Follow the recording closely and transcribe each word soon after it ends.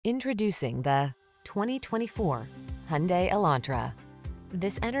Introducing the 2024 Hyundai Elantra.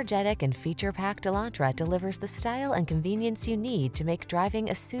 This energetic and feature-packed Elantra delivers the style and convenience you need to make driving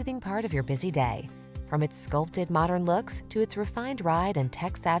a soothing part of your busy day. From its sculpted modern looks to its refined ride and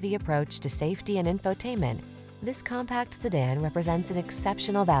tech-savvy approach to safety and infotainment, this compact sedan represents an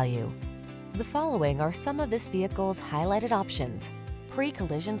exceptional value. The following are some of this vehicle's highlighted options: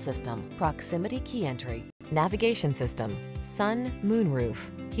 pre-collision system, proximity key entry, navigation system, sun, moonroof,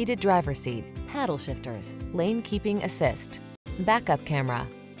 heated driver's seat, paddle shifters, lane keeping assist, backup camera,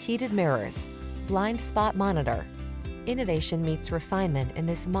 heated mirrors, blind spot monitor. Innovation meets refinement in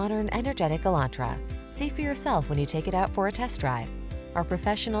this modern, energetic Elantra. See for yourself when you take it out for a test drive. Our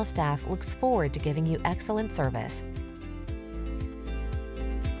professional staff looks forward to giving you excellent service.